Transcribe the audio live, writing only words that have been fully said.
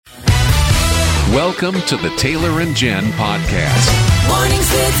Welcome to the Taylor and Jen podcast. Mornings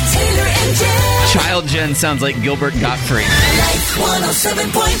with Taylor and Jen. Child Jen sounds like Gilbert Gottfried. Life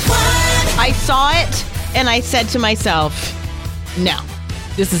 107.1. I saw it and I said to myself, no,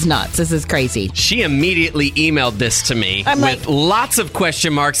 this is nuts. This is crazy. She immediately emailed this to me with lots of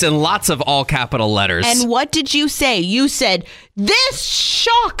question marks and lots of all capital letters. And what did you say? You said, this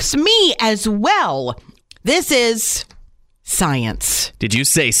shocks me as well. This is science. Did you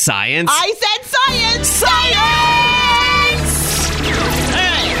say science? I said science!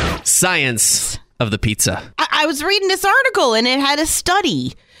 Science of the pizza. I was reading this article and it had a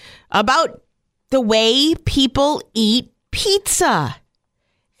study about the way people eat pizza.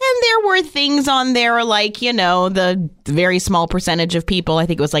 And there were things on there like, you know, the very small percentage of people, I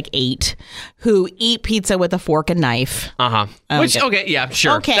think it was like 8, who eat pizza with a fork and knife. Uh-huh. Okay, yeah,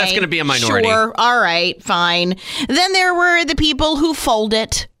 sure. Okay, that's going to be a minority. Sure, all right, fine. Then there were the people who fold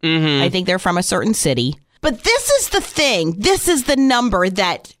it. Mm-hmm. I think they're from a certain city. But this is the thing. This is the number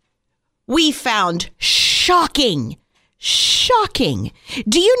that we found shocking. Shocking.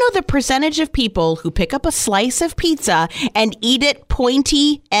 Do you know the percentage of people who pick up a slice of pizza and eat it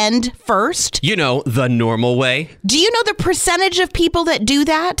pointy end first? You know, the normal way. Do you know the percentage of people that do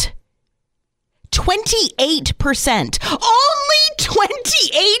that? 28%. Only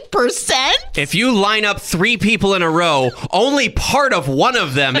 28%? If you line up 3 people in a row, only part of one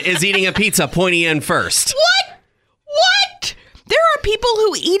of them is eating a pizza pointy end first. What? There are people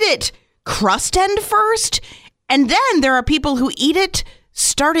who eat it crust end first. And then there are people who eat it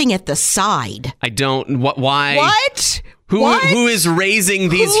starting at the side. I don't... Why? What? Who is raising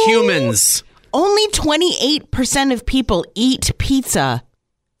these humans? Only 28% of people eat pizza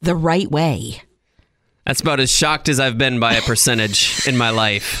the right way. That's about as shocked as I've been by a percentage in my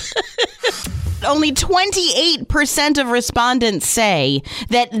life. Only 28% of respondents say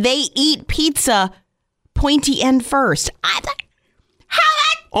that they eat pizza pointy end first.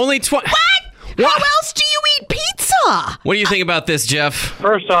 Only 20... What? How else do you eat pizza? What do you think about this, Jeff?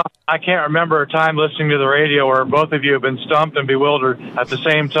 First off, I can't remember a time listening to the radio where both of you have been stumped and bewildered at the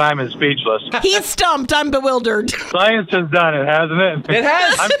same time and speechless. He's stumped. I'm bewildered. Science has done it, hasn't it? It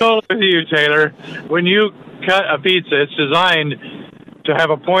has. I'm totally with you, Taylor. When you cut a pizza, it's designed to have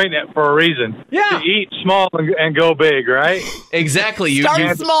a point for a reason. Yeah. To eat small and go big, right? Exactly.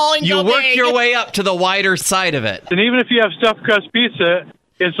 Start small and go You work big. your way up to the wider side of it. And even if you have stuffed crust pizza,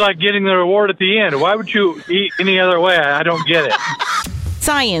 it's like getting the reward at the end. Why would you eat any other way? I don't get it.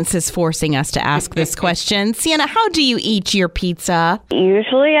 Science is forcing us to ask this question. Sienna, how do you eat your pizza?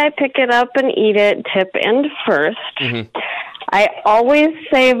 Usually I pick it up and eat it tip end first. Mm-hmm. I always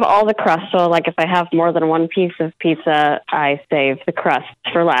save all the crust. So, like, if I have more than one piece of pizza, I save the crust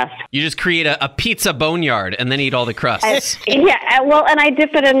for last. You just create a pizza boneyard and then eat all the crusts. And I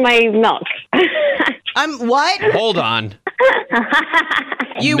dip it in my milk. What? Hold on.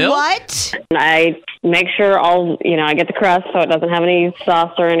 You Milk? what? I make sure I get the crust so it doesn't have any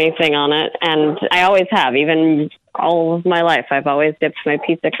sauce or anything on it. And I always have, even all of my life, I've always dipped my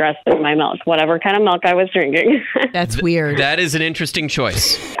pizza crust in my milk, whatever kind of milk I was drinking. That's weird. That is an interesting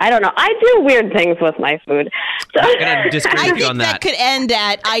choice. I don't know. I do weird things with my food. So I'm going to disagree I with you think on that that. could end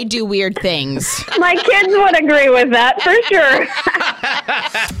at I do weird things. my kids would agree with that for sure.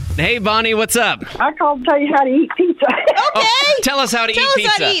 Hey, Bonnie, what's up? I called to tell you how to eat pizza. Okay. Tell us how to eat Tell us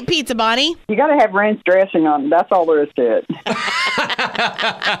pizza. how to eat pizza, Bonnie. You got to have ranch dressing on it. That's all there is to it.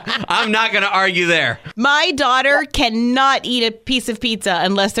 I'm not going to argue there. My daughter cannot eat a piece of pizza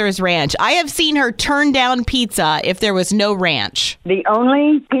unless there is ranch. I have seen her turn down pizza if there was no ranch. The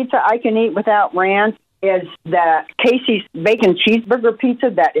only pizza I can eat without ranch is the Casey's bacon cheeseburger pizza.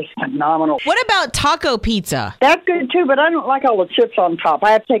 That is phenomenal. What about taco pizza? That's good too, but I don't like all the chips on top.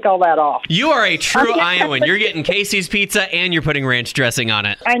 I have to take all that off. You are a true Iowan. You're getting Casey's pizza and you're putting ranch dressing on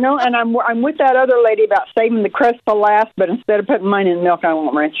it. I know, and I'm with that other lady about saving the crust for last, but instead of putting mine in milk, I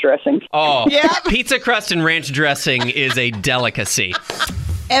want ranch dressing. Oh, yeah. Pizza crust and ranch dressing is a delicacy.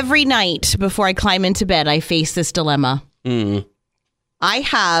 Every night before I climb into bed, I face this dilemma. Mm. I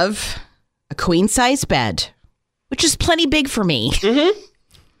have a queen-size bed, which is plenty big for me. Mm-hmm.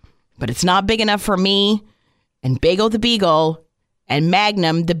 But it's not big enough for me and Bagel the Beagle and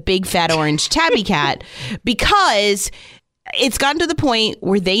Magnum, the big fat orange tabby cat, because it's gotten to the point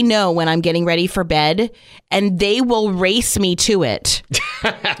where they know when I'm getting ready for bed and they will race me to it.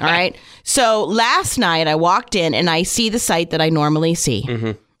 All right. So last night I walked in and I see the sight that I normally see.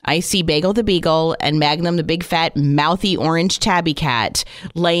 Mm-hmm. I see Bagel the Beagle and Magnum, the big fat mouthy orange tabby cat,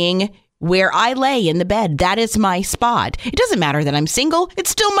 laying where I lay in the bed. That is my spot. It doesn't matter that I'm single. It's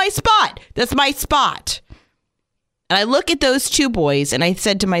still my spot. That's my spot. And I look at those two boys and I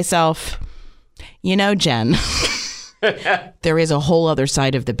said to myself, You know, Jen, there is a whole other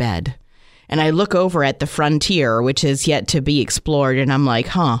side of the bed. And I look over at the frontier, which is yet to be explored, and I'm like,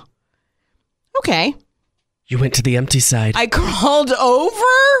 huh, okay. You went to the empty side. I crawled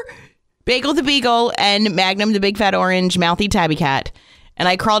over Bagel the Beagle and Magnum the big fat orange mouthy tabby cat, and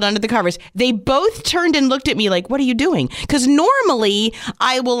I crawled under the covers. They both turned and looked at me like, what are you doing? Because normally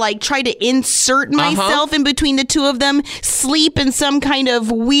I will like try to insert myself in between the two of them, sleep in some kind of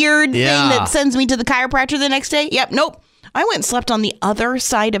weird thing that sends me to the chiropractor the next day. Yep, nope. I went and slept on the other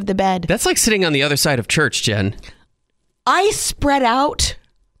side of the bed. That's like sitting on the other side of church, Jen. I spread out.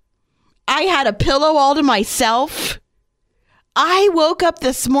 I had a pillow all to myself. I woke up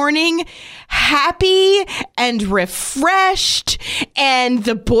this morning happy and refreshed, and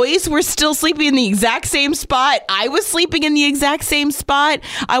the boys were still sleeping in the exact same spot. I was sleeping in the exact same spot.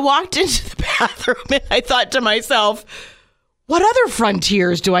 I walked into the bathroom and I thought to myself, what other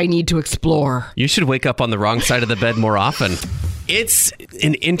frontiers do I need to explore? You should wake up on the wrong side of the bed more often. It's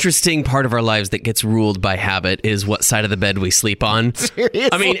an interesting part of our lives that gets ruled by habit is what side of the bed we sleep on. Seriously?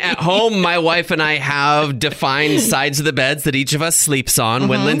 I mean, at home, my wife and I have defined sides of the beds that each of us sleeps on.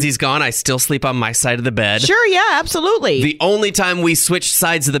 When Lindsay's gone, I still sleep on my side of the bed. Sure, yeah, absolutely. The only time we switched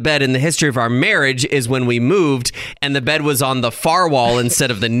sides of the bed in the history of our marriage is when we moved and the bed was on the far wall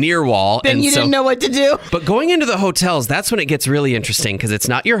instead of the near wall. Then and you didn't know what to do. But going into the hotels, that's when it gets really interesting because it's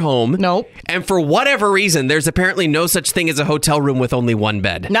not your home. Nope. And for whatever reason, there's apparently no such thing as a hotel room with only one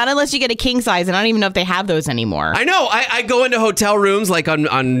bed. Not unless you get a king size, and I don't even know if they have those anymore. I know. I go into hotel rooms like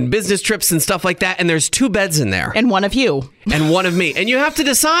on business trips and stuff like that, and there's 2 beds in there. And one of you. And one of me. And you have to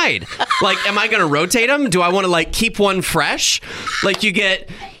decide. Like, am I going to rotate them? Do I want to, like, keep one fresh? Like, you get...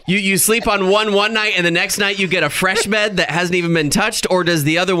 You sleep on one night, and the next night you get a fresh bed that hasn't even been touched, or does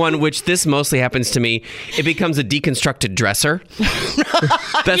the other one, which this mostly happens to me, it becomes a deconstructed dresser.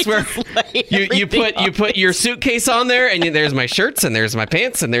 That's where you put your suitcase on there, and there's my shirts, and there's my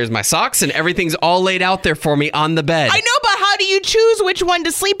pants, and there's my socks, and everything's all laid out there for me on the bed. I know, but how do you choose which one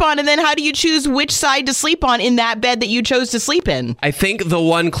to sleep on, and then how do you choose which side to sleep on in that bed that you chose to sleep in? I think the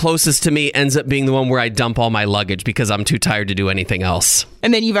one closest to me ends up being the one where I dump all my luggage because I'm too tired to do anything else.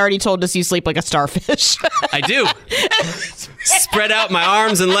 And then you've already told us you sleep like a starfish. I do. Spread out my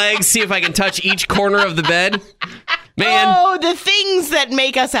arms and legs, see if I can touch each corner of the bed. Man. Oh, the things that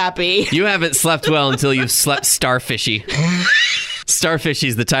make us happy. You haven't slept well until you've slept starfishy. Starfishy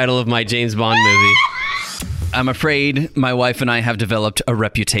is the title of my James Bond movie. I'm afraid my wife and I have developed a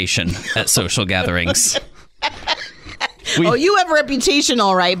reputation at social gatherings. You have a reputation,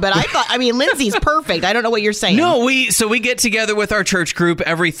 all right, but Lindsay's perfect. I don't know what you're saying. No, we get together with our church group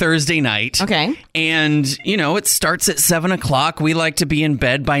every Thursday night. Okay. And, it starts at 7 o'clock. We like to be in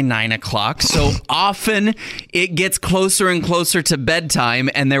bed by 9 o'clock. So often it gets closer and closer to bedtime,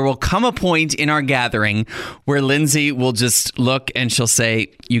 and there will come a point in our gathering where Lindsay will just look and she'll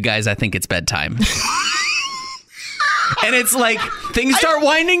say, "You guys, I think it's bedtime." And it's like things start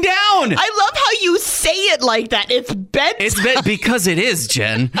winding down. I love how you say it like that. It's bedtime. Because it is,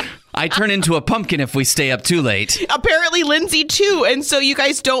 Jen. I turn into a pumpkin if we stay up too late. Apparently Lindsay too. And so you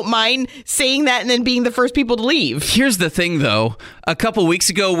guys don't mind saying that and then being the first people to leave. Here's the thing, though. A couple weeks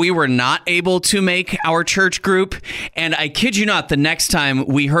ago, we were not able to make our church group. And I kid you not, the next time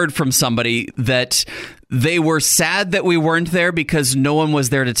we heard from somebody that they were sad that we weren't there because no one was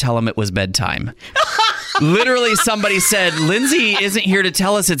there to tell them it was bedtime. Literally, somebody said, "Lindsay isn't here to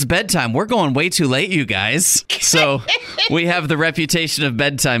tell us it's bedtime. We're going way too late, you guys." So we have the reputation of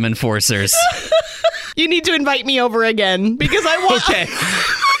bedtime enforcers. You need to invite me over again because I want Okay.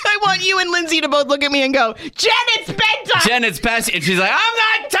 I want you and Lindsay to both look at me and go, "Jen, it's bedtime." Jen, it's past. And she's like,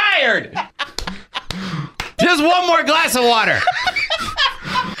 "I'm not tired. Just one more glass of water."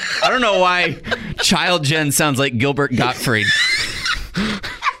 I don't know why child Jen sounds like Gilbert Gottfried.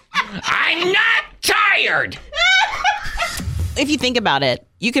 I'm not tired. If you think about it,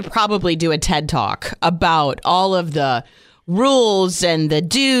 you could probably do a TED Talk about all of the rules and the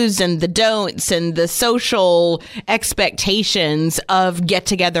do's and the don'ts and the social expectations of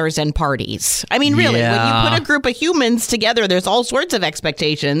get-togethers and parties. I mean, really, when you put a group of humans together, there's all sorts of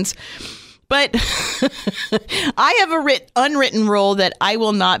expectations. But I have a unwritten rule that I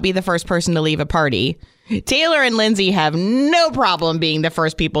will not be the first person to leave a party Taylor and Lindsay have no problem being the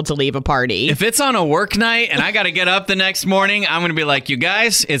first people to leave a party. If it's on a work night and I got to get up the next morning, I'm going to be like, you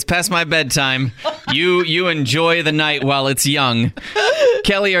guys, it's past my bedtime. You enjoy the night while it's young.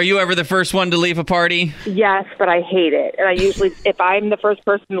 Kelly, are you ever the first one to leave a party? Yes, but I hate it. And I usually, if I'm the first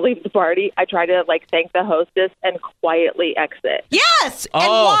person to leave the party, I try to thank the hostess and quietly exit. Yes! And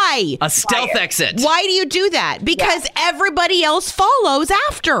why? A stealth exit. Why do you do that? Because everybody else follows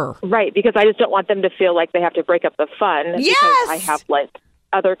after. Right, because I just don't want them to feel like they have to break up the fun. Yes! Because I have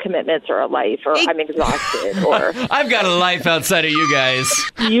other commitments or a life or I'm exhausted or I've got a life outside of you guys.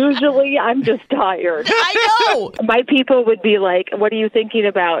 Usually I'm just tired. I know. My people would be like, what are you thinking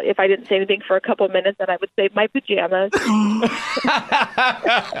about? If I didn't say anything for a couple minutes, then I would say my pajamas.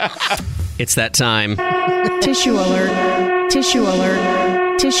 It's that time. Tissue alert. Tissue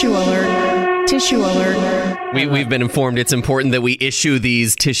alert. Tissue alert. Tissue alert. We've been informed it's important that we issue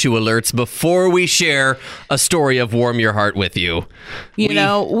these tissue alerts before we share a story of Warm Your Heart with you.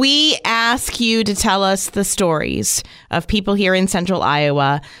 We ask you to tell us the stories of people here in central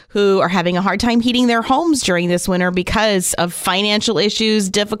Iowa who are having a hard time heating their homes during this winter because of financial issues,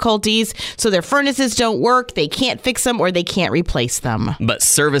 difficulties, so their furnaces don't work, they can't fix them, or they can't replace them. But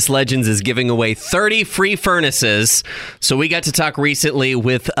Service Legends is giving away 30 free furnaces, so we got to talk recently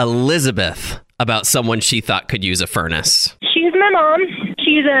with Elizabeth about someone she thought could use a furnace. She's my mom.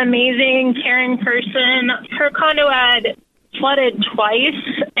 She's an amazing, caring person. Her condo had flooded twice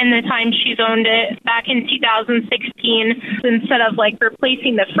in the time she's owned it. Back in 2016, instead of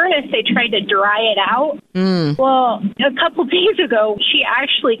replacing the furnace, they tried to dry it out. Well, a couple days ago, she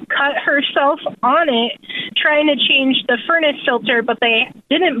actually cut herself on it trying to change the furnace filter, but they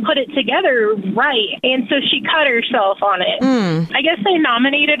didn't put it together right, and so she cut herself on it. I guess I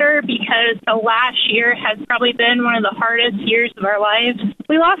nominated her because the last year has probably been one of the hardest years of our lives.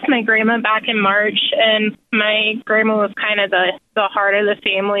 We lost my grandma back in March, and my grandma was kind of the heart of the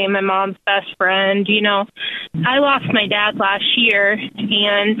family, my mom's best friend. I lost my dad last year,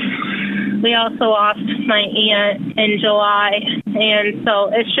 and we also lost my aunt in July. And so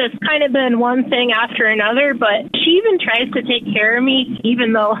it's just kind of been one thing after another, but she even tries to take care of me,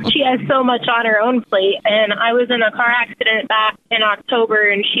 even though she has so much on her own plate. And I was in a car accident back in October,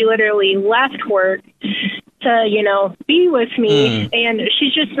 and she literally left work to, be with me. And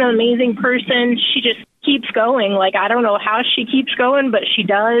she's just an amazing person. She just keeps going. I don't know how she keeps going, but she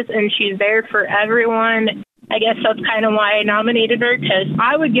does, and she's there for everyone. I guess that's kind of why I nominated her, because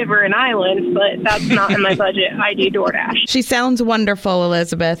I would give her an island, but that's not in my budget. I do DoorDash. She sounds wonderful,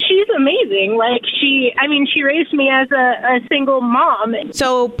 Elizabeth. She's amazing. She raised me as a single mom.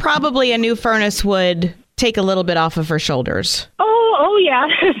 So probably a new furnace would take a little bit off of her shoulders. Oh yeah.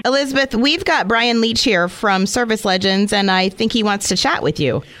 Elizabeth, we've got Brian Leach here from Service Legends, and I think he wants to chat with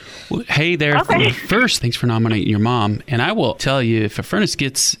you. Well, hey there. Okay. First, thanks for nominating your mom. And I will tell you, if a furnace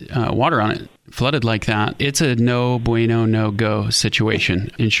gets water on it, flooded like that, it's a no bueno, no go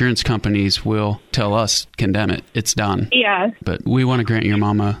situation. Insurance companies will tell us, condemn it. It's done. Yeah. But we want to grant your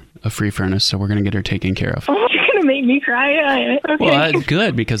mama a free furnace, so we're going to get her taken care of. Oh, you're going to make me cry. Okay. Well, that's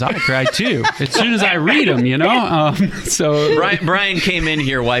good, because I cry too. As soon as I read them, So Brian came in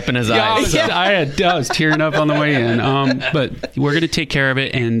here wiping his eyes. I was tearing up on the way in. But we're going to take care of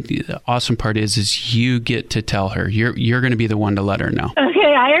it, and the awesome part is you get to tell her. You're going to be the one to let her know.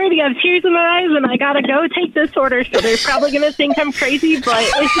 Okay, I already have tears in my eyes, and I got to go take this order, so they're probably going to think I'm crazy, but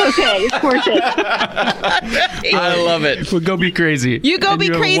it's okay. It's worth it. I love it. Well, go be crazy. You go be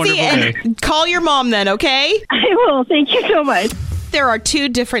crazy and call your mom then, okay? I will. Thank you so much. There are two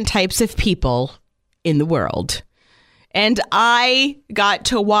different types of people in the world. And I got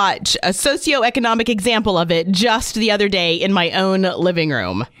to watch a socioeconomic example of it just the other day in my own living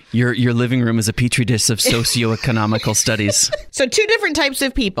room. Your living room is a petri dish of socioeconomical studies. So two different types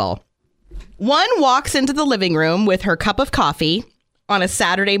of people. One walks into the living room with her cup of coffee on a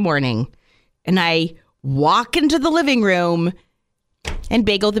Saturday morning. And I walk into the living room, and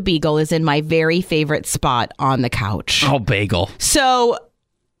Bagel the Beagle is in my very favorite spot on the couch. Oh, Bagel. So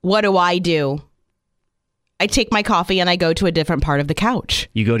what do? I take my coffee and I go to a different part of the couch.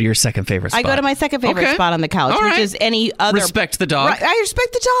 You go to your second favorite spot. I go to my second favorite spot on the couch, All right. which is any other. Respect the dog. I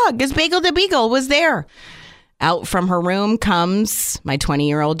respect the dog, because Bagel the Beagle was there. Out from her room comes my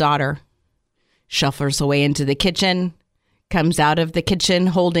 20-year-old daughter. Shuffles away into the kitchen, comes out of the kitchen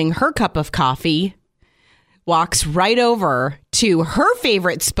holding her cup of coffee, walks right over to her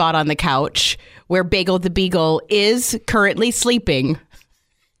favorite spot on the couch where Bagel the Beagle is currently sleeping.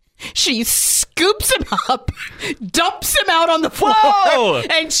 She scoops him up, dumps him out on the floor, Whoa!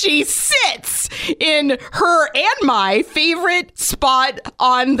 And she sits in her and my favorite spot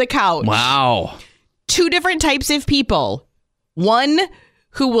on the couch. Wow. two different types of people. One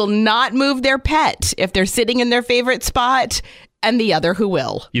who will not move their pet if they're sitting in their favorite spot, and the other who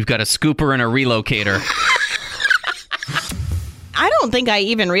will. You've got a scooper and a relocator. I don't think I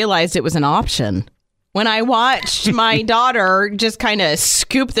even realized it was an option. When I watched my daughter just kind of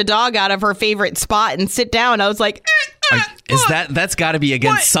scoop the dog out of her favorite spot and sit down, I was like, that's got to be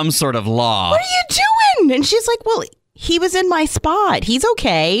against some sort of law. what are you doing? And she's like, well, he was in my spot. He's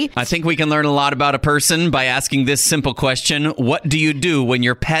okay. I think we can learn a lot about a person by asking this simple question. What do you do when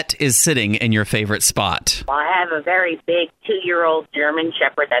your pet is sitting in your favorite spot? Well, I have a very big 2-year-old German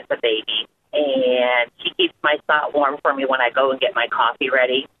Shepherd that's a baby, and she keeps my spot warm for me when I go and get my coffee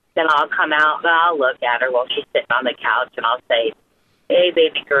ready. Then I'll come out and I'll look at her while she's sitting on the couch, and I'll say, hey,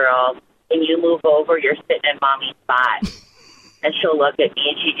 baby girl, can you move over? You're sitting in mommy's spot. And she'll look at me,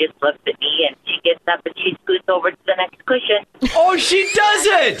 and she just looks at me, and she gets up and she scoots over to the next cushion. Oh, she does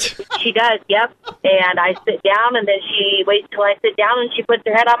it! She does, yep. And I sit down, and then she waits till I sit down, and she puts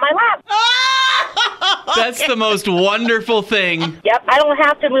her head on my lap. That's the most wonderful thing. Yep, I don't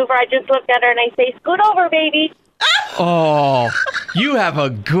have to move her. I just look at her, and I say, scoot over, baby. Oh, you have a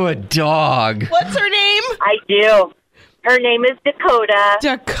good dog. What's her name? I do. Her name is Dakota.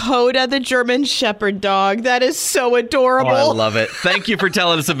 Dakota, the German Shepherd dog. That is so adorable. Oh, I love it. Thank you for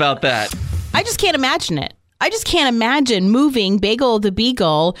telling us about that. I just can't imagine it. I just can't imagine moving Bagel the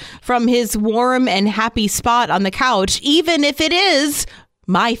Beagle from his warm and happy spot on the couch, even if it is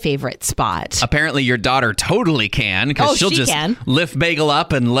my favorite spot. Apparently your daughter totally can, because she'll just lift Bagel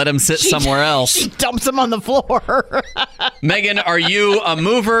up and let him sit somewhere else. She dumps him on the floor. Megan, are you a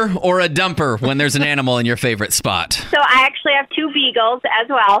mover or a dumper when there's an animal in your favorite spot? So I actually have 2 beagles as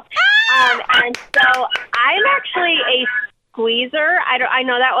well. And so I'm actually a squeezer. I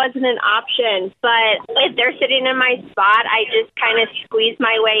know that wasn't an option, but if they're sitting in my spot, I just kind of squeeze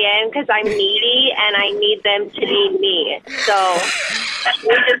my way in because I'm needy and I need them to need me. So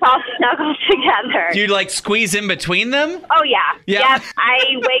we just all snuggle together. Do you like squeeze in between them? Oh, yeah. Yeah. Yep. I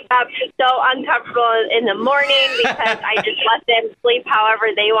wake up so uncomfortable in the morning because I just let them sleep however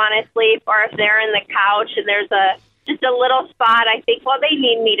they want to sleep, or if they're in the couch and there's just a little spot, I think, well, they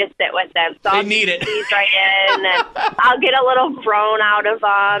need me to sit with them. So I'll need it. Squeeze right in, and I'll get a little groan out of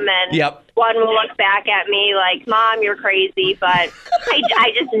them, and one will look back at me like, Mom, you're crazy, but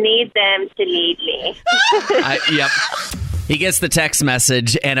I just need them to need me. He gets the text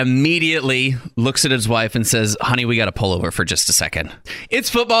message and immediately looks at his wife and says, honey, we got to pull over for just a second. It's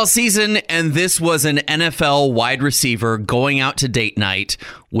football season, and this was an NFL wide receiver going out to date night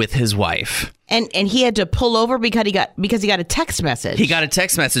with his wife. And he had to pull over because he got a text message. He got a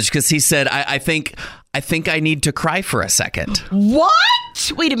text message because he said, I think I need to cry for a second. What?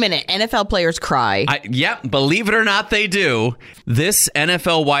 Wait a minute. NFL players cry. Believe it or not, they do. This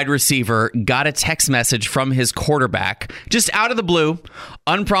NFL wide receiver got a text message from his quarterback, just out of the blue,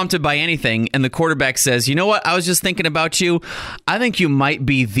 unprompted by anything. And the quarterback says, you know what? I was just thinking about you. I think you might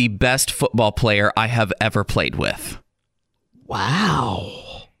be the best football player I have ever played with. Wow.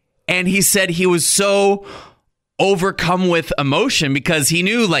 And he said he was so overcome with emotion because he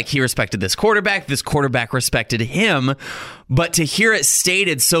knew, like, he respected this quarterback respected him, but to hear it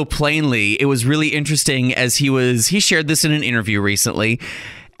stated so plainly, it was really interesting. As he shared this in an interview recently,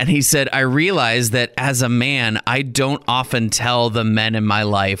 and he said, I realized that as a man, I don't often tell the men in my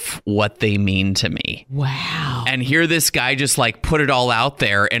life what they mean to me. Wow. And here this guy just like put it all out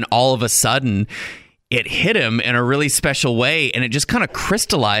there, and all of a sudden it hit him in a really special way, and it just kind of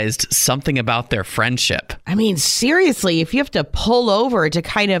crystallized something about their friendship. I mean, seriously, if you have to pull over to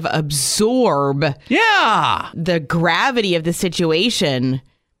kind of absorb the gravity of the situation,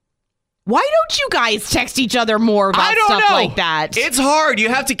 why don't you guys text each other more about stuff like that? It's hard. You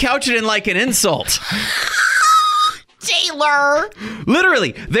have to couch it in like an insult. Taylor.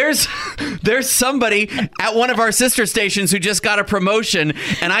 Literally, there's somebody at one of our sister stations who just got a promotion,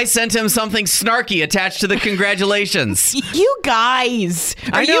 and I sent him something snarky attached to the congratulations. You guys,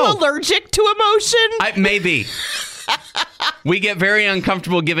 are you allergic to emotion? Maybe. We get very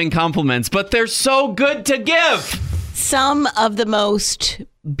uncomfortable giving compliments, but they're so good to give. Some of the most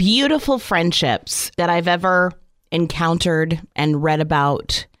beautiful friendships that I've ever encountered and read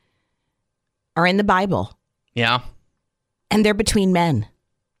about are in the Bible. Yeah. And they're between men.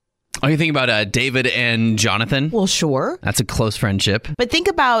 Oh, you think about David and Jonathan? Well, sure. That's a close friendship. But think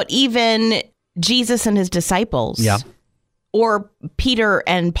about even Jesus and his disciples. Yeah. Or Peter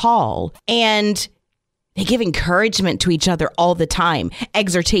and Paul. And they give encouragement to each other all the time.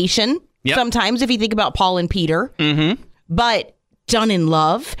 Exhortation. Yep. Sometimes, if you think about Paul and Peter. Mm-hmm. But done in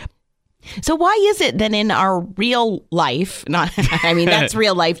love. So why is it that in our real life, that's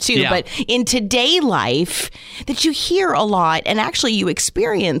real life too, but in today life, that you hear a lot and actually you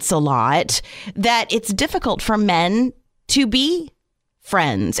experience a lot that it's difficult for men to be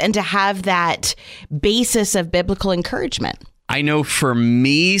friends and to have that basis of biblical encouragement? I know for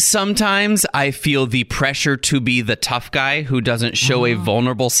me, sometimes I feel the pressure to be the tough guy who doesn't show a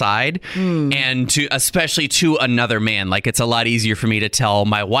vulnerable side, and especially to another man. Like, it's a lot easier for me to tell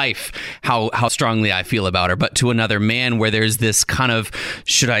my wife how strongly I feel about her, but to another man where there's this kind of,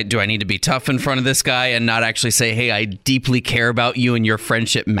 do I need to be tough in front of this guy and not actually say, hey, I deeply care about you and your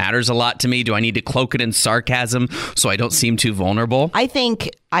friendship matters a lot to me? Do I need to cloak it in sarcasm so I don't seem too vulnerable? I think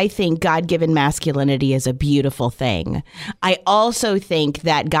God-given masculinity is a beautiful thing. I also think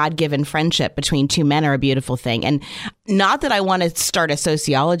that God-given friendship between two men are a beautiful thing. And not that I want to start a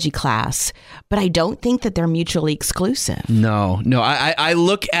sociology class, but I don't think that they're mutually exclusive. No. I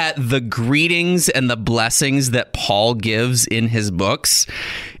look at the greetings and the blessings that Paul gives in his books,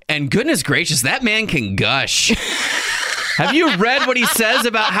 and goodness gracious, that man can gush. Have you read what he says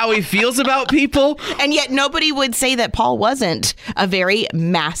about how he feels about people? And yet nobody would say that Paul wasn't a very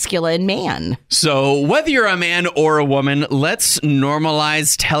masculine man. So whether you're a man or a woman, let's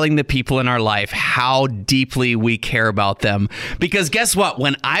normalize telling the people in our life how deeply we care about them. Because guess what?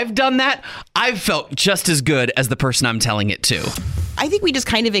 When I've done that, I've felt just as good as the person I'm telling it to. I think we just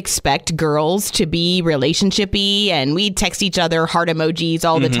kind of expect girls to be relationshipy, and we text each other heart emojis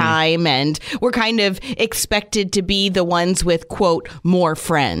all the time, and we're kind of expected to be the ones with, quote, more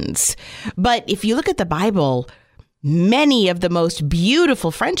friends. But if you look at the Bible, many of the most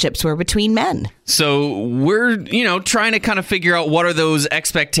beautiful friendships were between men. So we're, trying to kind of figure out what are those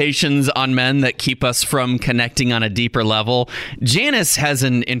expectations on men that keep us from connecting on a deeper level. Janice has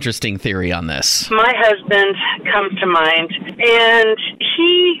an interesting theory on this. My husband comes to mind, and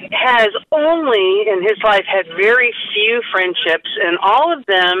he has only in his life had very few friendships, and all of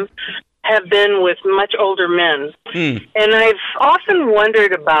them have been with much older men. And I've often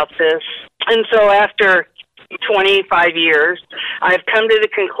wondered about this. And so after 25 years, I've come to the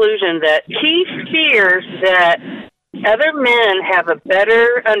conclusion that he fears that other men have a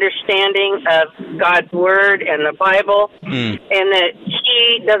better understanding of God's Word and the Bible, and that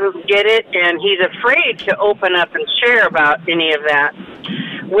he doesn't get it, and he's afraid to open up and share about any of that.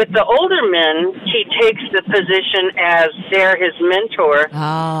 With the older men, he takes the position as they're his mentor.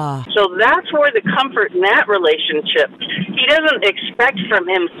 So that's where the comfort in that relationship. He doesn't expect from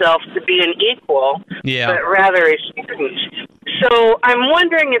himself to be an equal, but rather a student. So I'm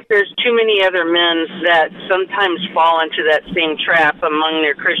wondering if there's too many other men that sometimes fall into that same trap among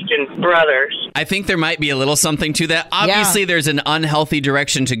their Christian brothers. I think there might be a little something to that. Obviously, there's an unhealthy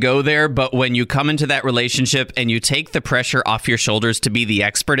direction to go there, but when you come into that relationship and you take the pressure off your shoulders to be the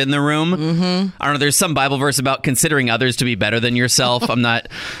expert in the room, I don't know, there's some Bible verse about considering others to be better than yourself.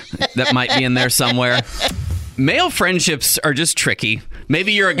 That might be in there somewhere. Male friendships are just tricky.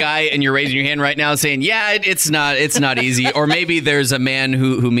 Maybe you're a guy and you're raising your hand right now saying, yeah, it's not easy. Or maybe there's a man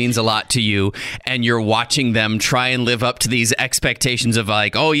who means a lot to you and you're watching them try and live up to these expectations of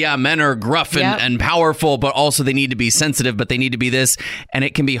like, oh yeah, men are gruff and powerful, but also they need to be sensitive, but they need to be this. And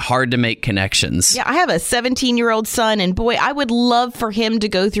it can be hard to make connections. Yeah, I have a 17-year-old son, and boy, I would love for him to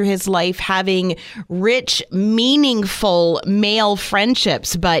go through his life having rich, meaningful male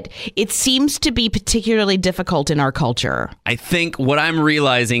friendships, but it seems to be particularly difficult in our culture. I think what I'm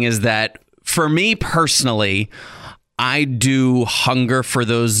realizing is that for me personally, I do hunger for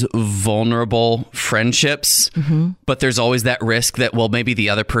those vulnerable friendships, but there's always that risk that, well, maybe the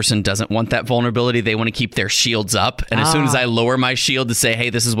other person doesn't want that vulnerability. They want to keep their shields up. And as soon as I lower my shield to say, hey,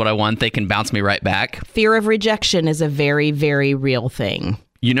 this is what I want, they can bounce me right back. Fear of rejection is a very, very real thing.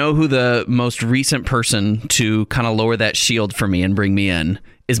 You know who the most recent person to kind of lower that shield for me and bring me in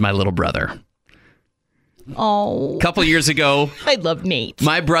is my little brother. Oh. A couple years ago, I love Nate.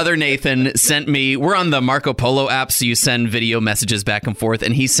 My brother Nathan sent me, we're on the Marco Polo app, so you send video messages back and forth,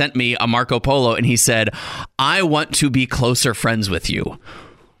 and he sent me a Marco Polo, and he said, I want to be closer friends with you.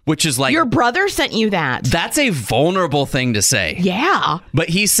 Which is like... Your brother sent you that. That's a vulnerable thing to say. Yeah. But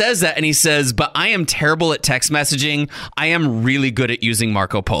he says that, and he says, but I am terrible at text messaging. I am really good at using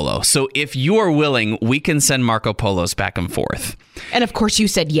Marco Polo. So if you are willing, we can send Marco Polos back and forth. And of course you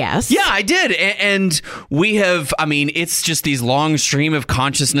said yes. Yeah, I did. And we have, it's just these long stream of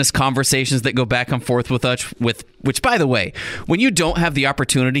consciousness conversations that go back and forth with us, which, by the way, when you don't have the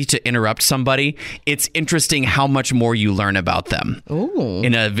opportunity to interrupt somebody, it's interesting how much more you learn about them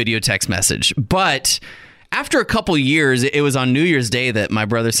in a video text message. But after a couple years, it was on New Year's Day that my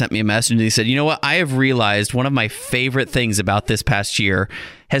brother sent me a message and he said, you know what? I have realized one of my favorite things about this past year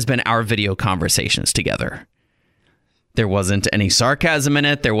has been our video conversations together. There wasn't any sarcasm in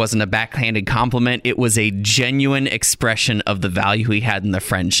it. There wasn't a backhanded compliment. It was a genuine expression of the value he had in the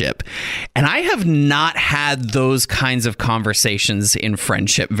friendship. And I have not had those kinds of conversations in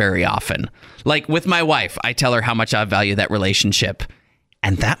friendship very often. Like with my wife, I tell her how much I value that relationship.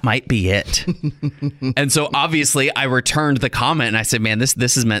 And that might be it. And so obviously I returned the comment and I said, man, this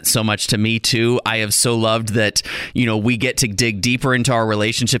has meant so much to me too. I have so loved that, we get to dig deeper into our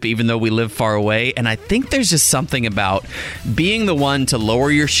relationship, even though we live far away. And I think there's just something about being the one to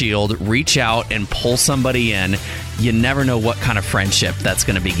lower your shield, reach out and pull somebody in. You never know what kind of friendship that's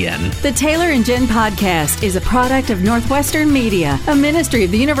going to begin. The Taylor and Jen podcast is a product of Northwestern Media, a ministry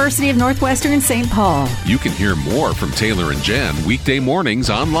of the University of Northwestern St. Paul. You can hear more from Taylor and Jen weekday mornings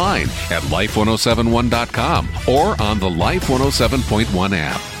online at life1071.com or on the Life 107.1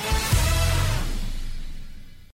 app.